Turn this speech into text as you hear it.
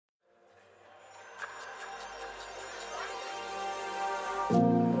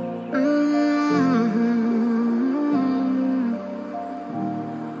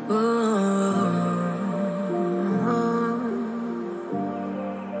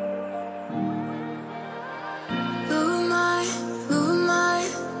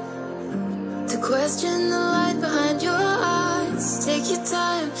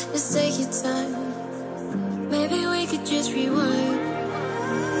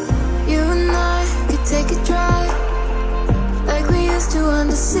take a drive like we used to on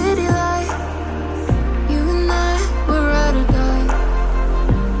the city light. You and I were ride or die.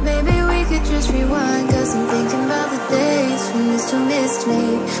 Maybe we could just rewind, cause I'm thinking about the days when you still missed me.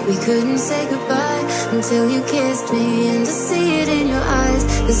 We couldn't say goodbye until you kissed me, and to see it in your eyes,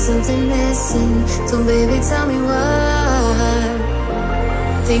 there's something missing. So baby, tell me why.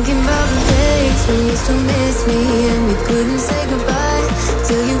 Thinking about the days when you still miss me, and we couldn't say goodbye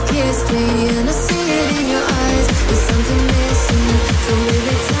till you kissed me, and I see it in your eyes, there's something missing. So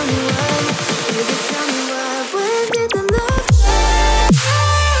baby, tell me why. Baby, tell me why. When did the love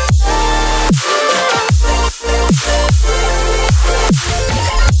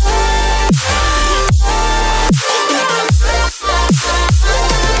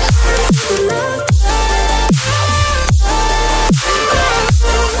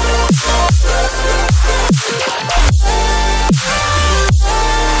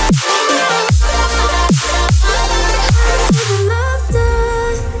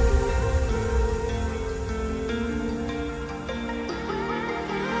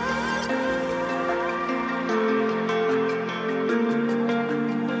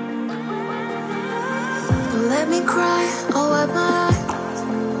let me cry, I'll wipe my eyes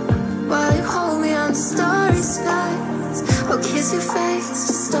while you hold me under starry skies. I'll kiss your face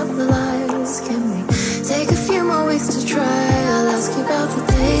to stop the lies. Can we take a few more weeks to try? I'll ask you about the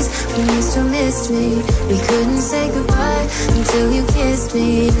days when you still missed me. We couldn't say goodbye until you kissed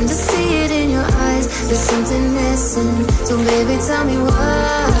me, and to see it in your eyes, there's something missing. So baby, tell me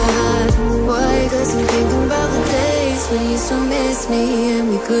why. Why? Cause I'm thinking about the days when you still missed me, and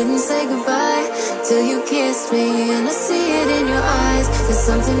we couldn't say goodbye till you kissed me, and I see it in your eyes, there's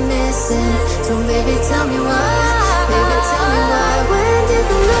something missing. So baby, tell me why. Baby, tell me why. When did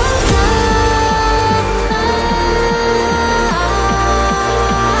the love die?